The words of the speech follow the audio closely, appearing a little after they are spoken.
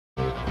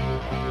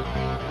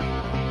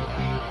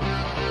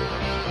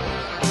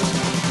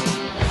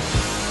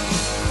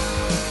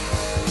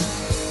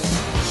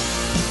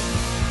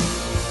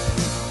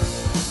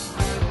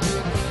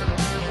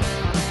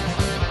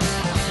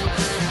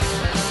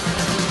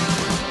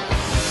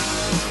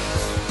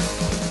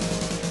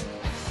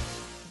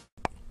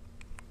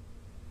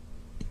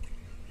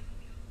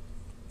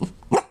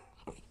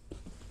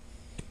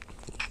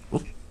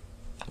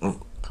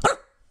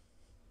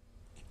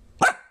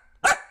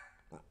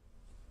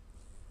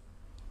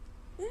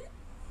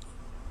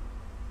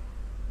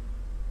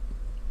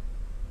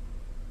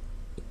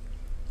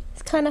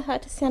It's kind of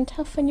hard to sound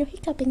tough when you're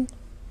hiccuping.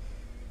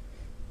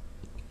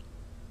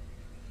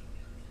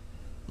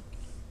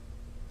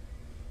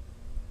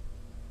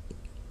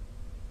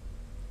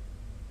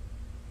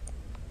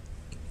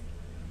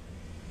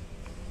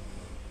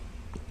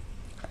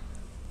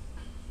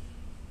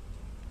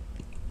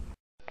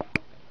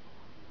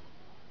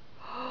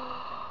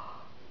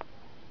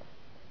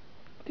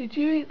 Did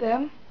you eat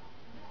them?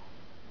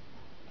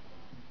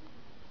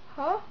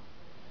 Huh?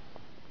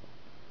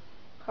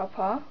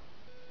 Papa?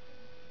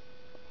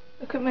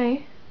 Look at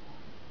me.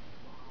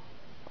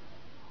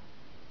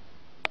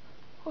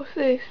 What's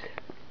this?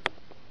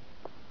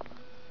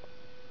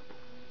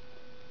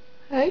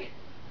 Hey?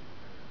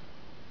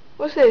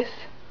 What's this?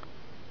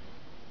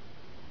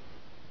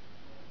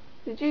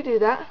 Did you do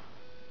that?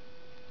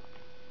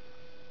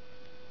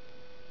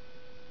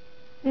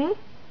 Hmm?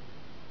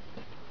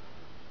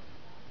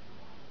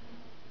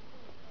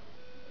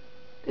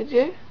 Did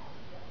you?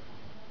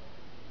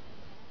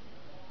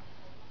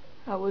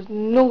 That was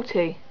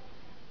naughty.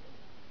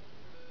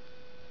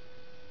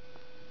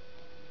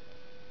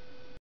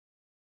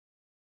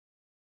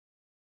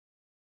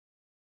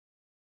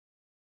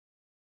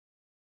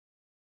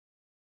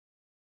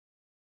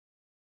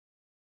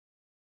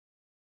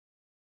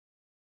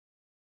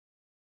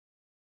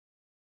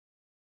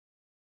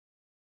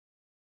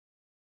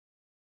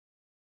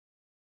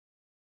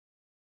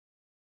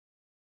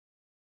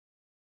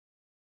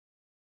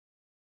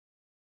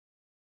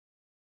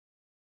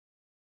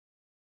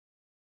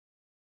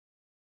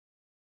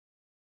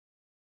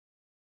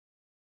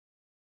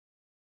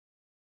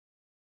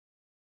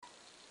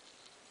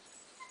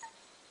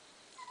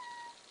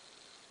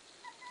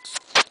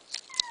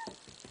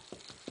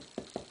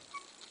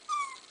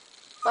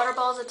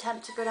 Butterball's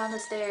attempt to go down the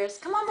stairs.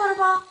 Come on,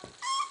 Butterball.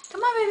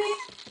 Come on, baby.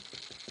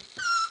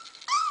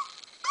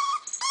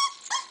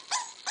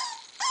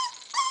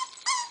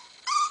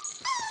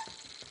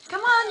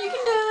 Come on, you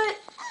can do it.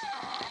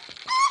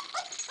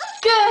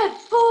 Good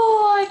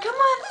boy. Come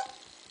on.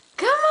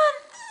 Come on.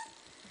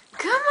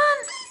 Come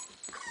on.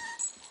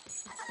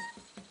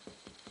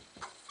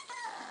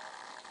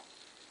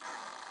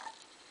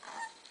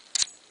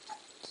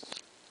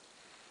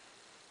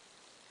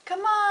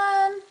 Come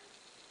on.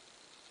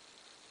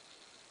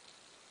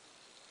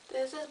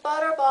 This is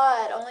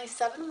Butterball at only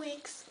 7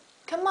 weeks.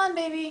 Come on,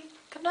 baby.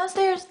 Come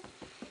downstairs.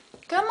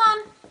 Come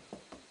on.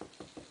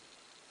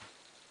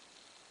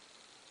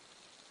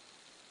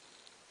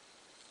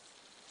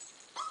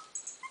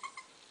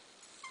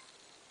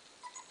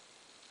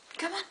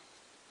 Come on.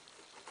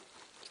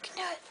 You can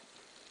do it.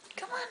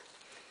 Come on.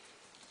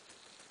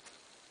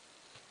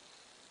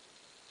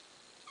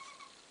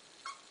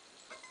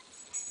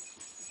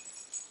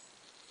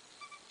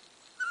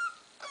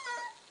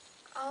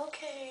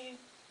 Okay.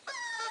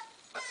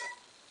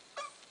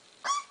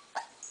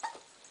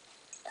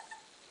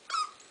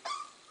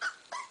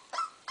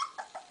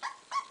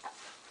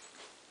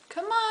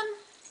 Come on.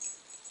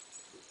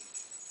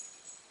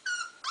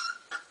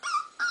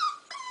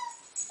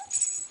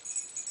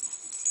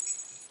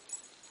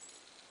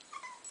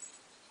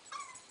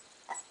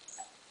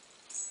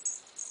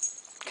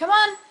 Come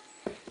on.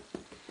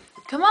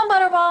 Come on,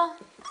 Butterball.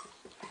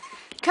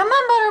 Come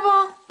on,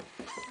 Butterball.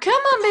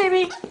 Come on,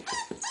 baby.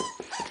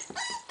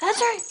 That's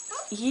right.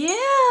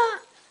 Yeah.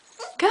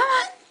 Come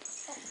on.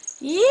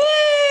 Yay!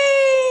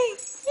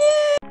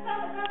 Yay!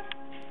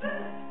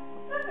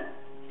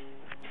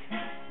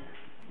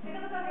 Você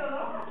quer tocar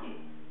violão aqui?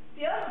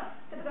 Piano?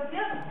 Quer tocar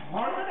piano?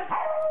 Vamos, então.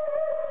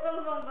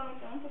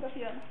 Vamos tocar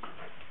piano.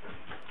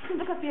 Vamos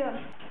tocar piano.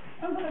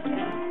 Vamos tocar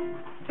piano.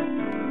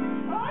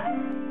 Olha!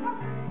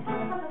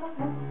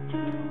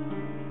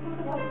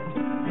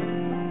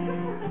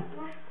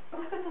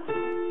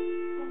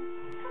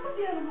 Toca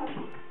piano,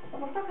 Rafi.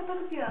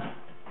 Toca piano.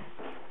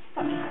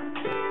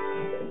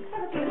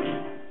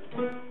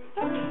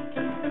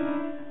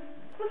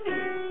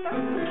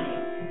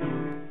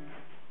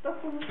 Toca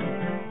piano.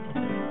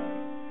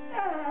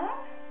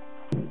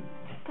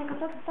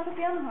 Toca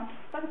piano, Rafa.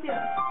 Toca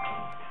piano.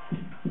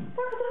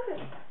 Toca.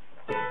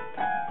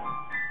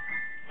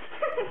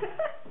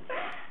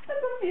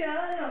 Toca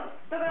piano.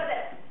 Agora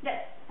desce.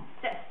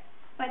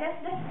 Vai,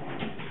 desce.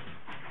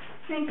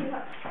 Vem aqui,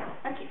 Rafa.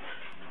 Aqui.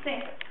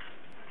 Senta.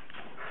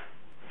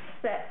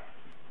 Espera.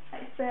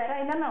 Espera,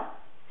 ainda não.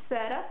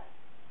 Espera.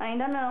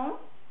 Ainda não.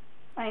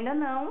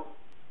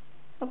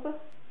 Opa.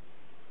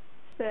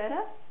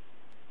 Espera,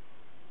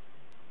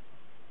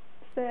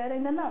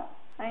 ainda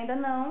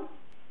não.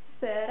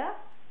 Espera,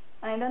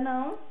 ainda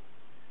não.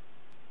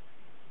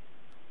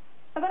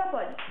 Agora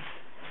pode.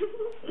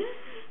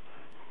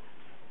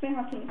 Vem,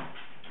 Rafinha.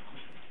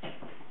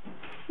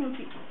 Vem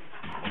aqui.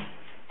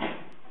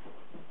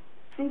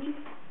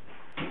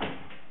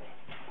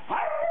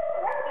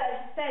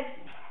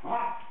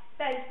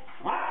 Pede.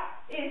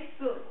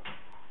 Isso.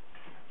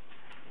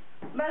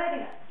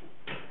 Bailarina.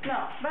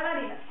 Não,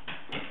 bailarina.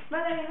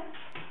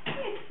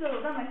 Isso,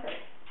 dá mais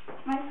certo.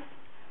 Mais.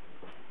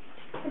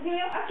 Aqui.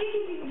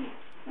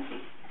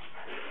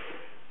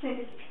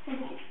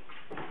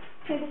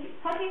 Senta aqui.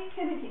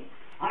 Aqui.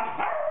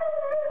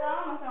 Não.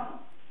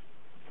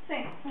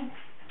 Same.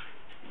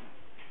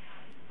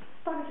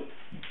 Toca aqui.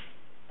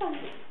 Toca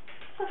aqui.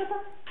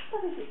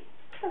 Toca aqui.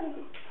 Toca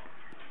aqui.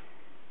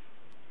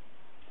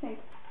 Same.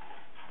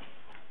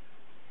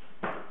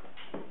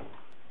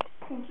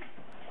 Aqui.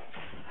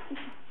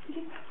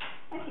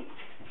 Aqui.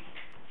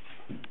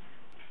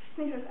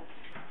 Vem pra cá.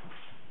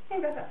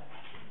 Vem pra cá.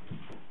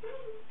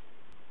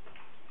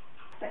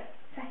 Sai.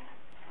 Sai.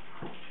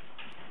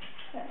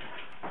 Sai.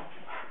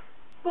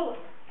 Pula.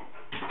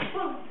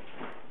 Pula.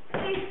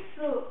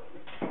 Isso.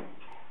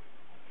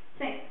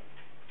 Sim.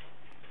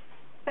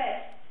 Pé.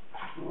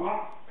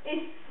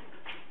 Isso.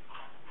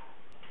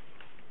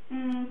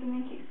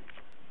 Também aqui.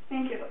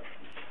 Vem aqui agora.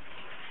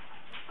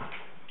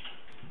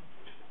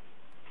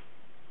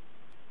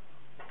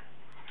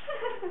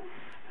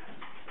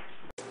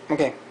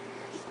 Okay.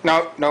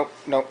 No, no,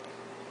 no.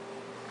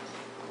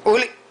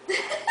 Uli.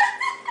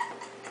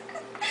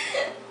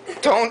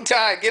 Don't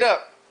die. Get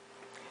up.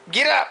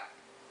 Get up.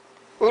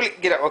 Uli,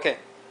 get up. Okay.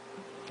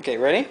 Okay,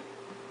 ready?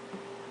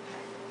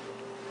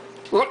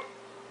 Uli.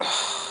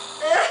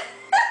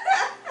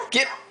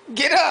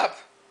 Get up.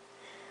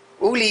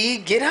 Uli,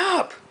 get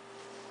up.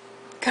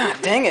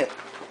 God dang it.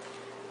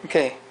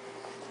 Okay.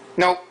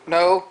 No,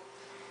 no.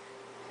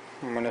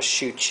 I'm gonna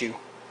shoot you.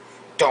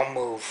 Don't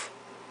move.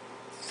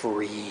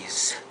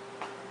 Freeze.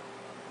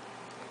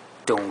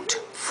 Don't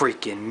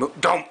freaking move.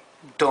 Don't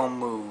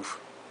move.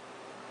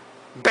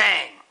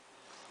 Bang.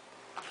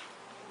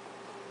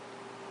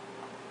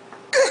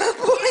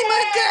 Boy,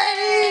 my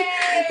daddy.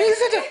 He's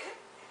such a...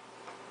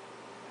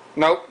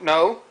 No,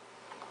 no.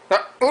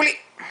 Uli.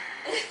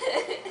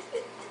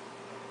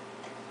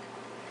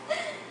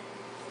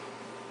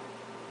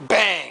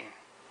 Bang.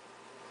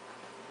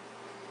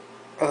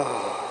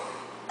 Oh.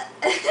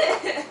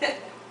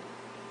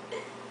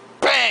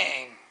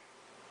 Bang.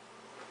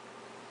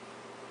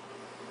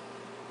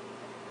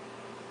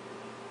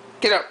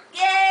 Get up.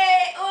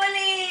 Yay,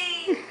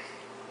 Uli!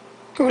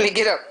 Uli,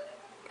 get up.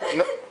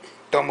 No.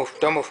 Don't move.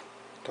 Don't move.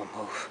 Don't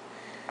move.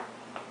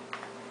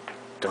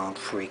 Don't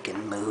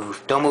freaking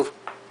move. Don't move.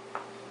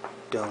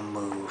 Don't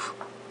move.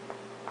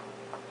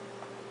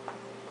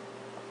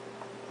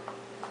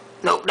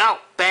 No, no.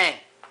 Bang.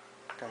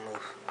 Don't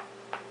move.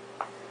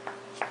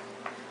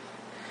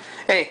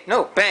 Hey,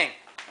 no. Bang.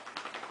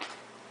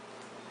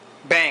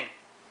 Bang.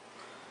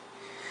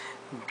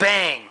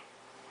 Bang.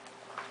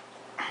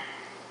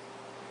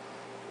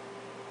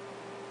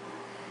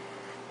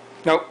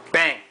 No,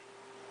 bang.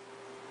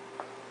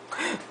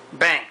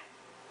 Bang.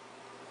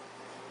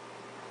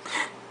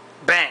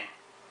 Bang.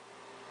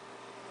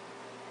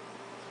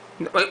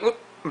 Wait,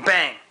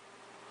 bang.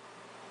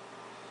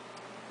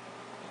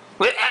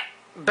 Wait,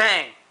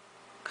 bang.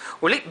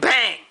 Will it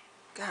bang?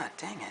 God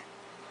dang it.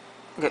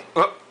 Okay,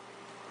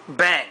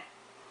 bang.